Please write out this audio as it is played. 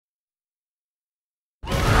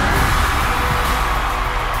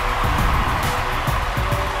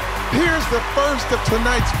here's the first of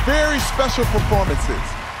tonight's very special performances.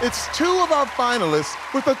 It's two of our finalists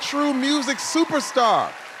with a true music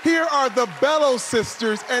superstar. Here are the Bello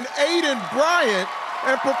sisters and Aidan Bryant,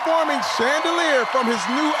 and performing Chandelier from his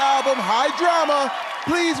new album, High Drama,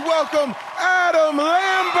 please welcome Adam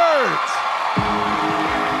Lambert.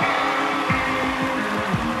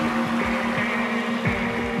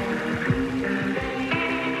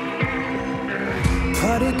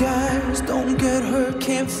 Party guys, don't get hurt,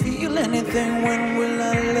 can't feel anything. When will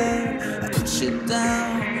I learn? I push it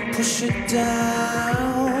down, push it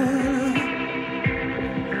down.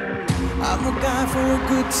 I'm a guy for a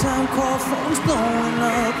good time, call phones blowing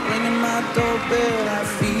up, ringing my doorbell. I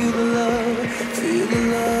feel the love, feel the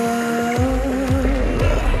love.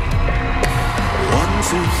 1,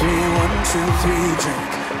 2, 3, 1, 2, 3, drink.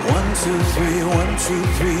 1, 2, 3, 1, 2,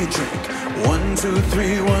 3, drink. 1, 2,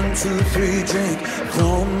 3, 1, 2, 3, drink.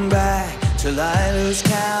 Come back till I lose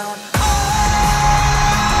count.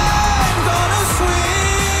 I'm gonna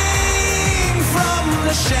swing from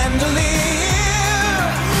the chandelier,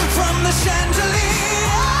 from the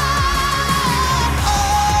chandelier.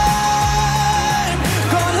 I'm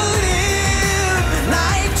gonna live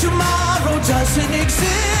like tomorrow doesn't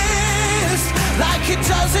exist, like it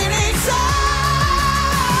doesn't exist.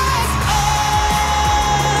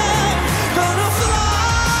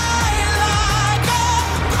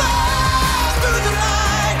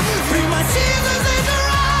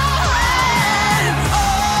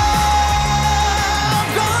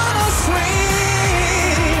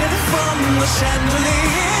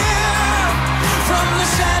 Chandelier, from the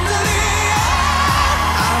chandelier.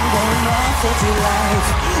 I'm going on for dear life.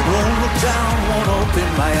 Won't look down, won't open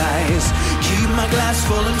my eyes. Keep my glass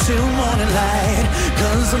full until morning light,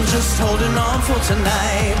 'cause I'm just holding on for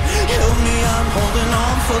tonight. Help me, I'm holding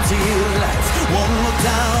on for dear life. Won't look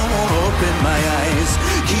down, won't open my eyes.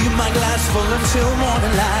 Keep my glass full until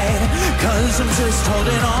morning light, 'cause I'm just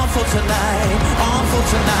holding on for tonight. On for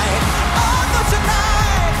tonight, on for tonight.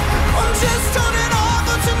 I'm just holding on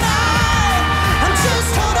for tonight. I'm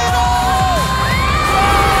just holding on.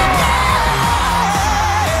 Yeah.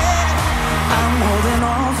 I'm holding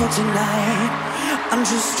on for tonight. I'm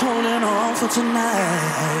just holding on for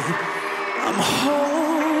tonight. I'm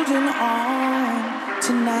holding on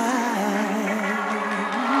tonight.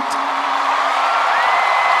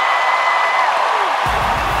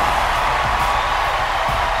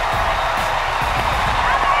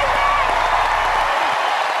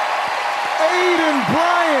 Aidan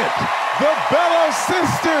Bryant, the Bello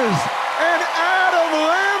sisters, and Adam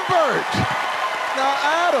Lambert. Now,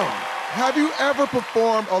 Adam, have you ever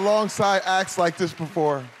performed alongside acts like this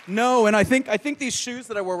before? No, and I think these shoes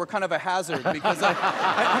that I wore were kind of a hazard because I'm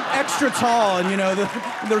extra tall, and you know,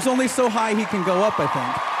 there's only so high he can go up, I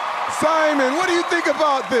think. Simon, what do you think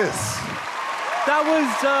about this? That was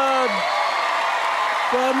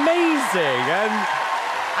amazing, and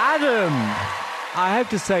Adam, I have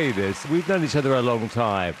to say this, we've known each other a long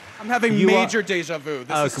time. I'm having major deja vu.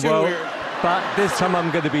 This is too weird. But this time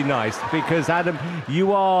I'm going to be nice, because Adam,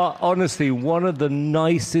 you are honestly one of the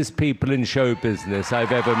nicest people in show business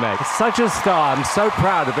I've ever met. Such a star. I'm so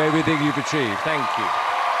proud of everything you've achieved. Thank you.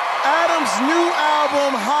 Adam's new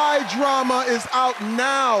album, High Drama, is out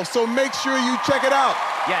now, so make sure you check it out.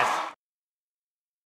 Yes.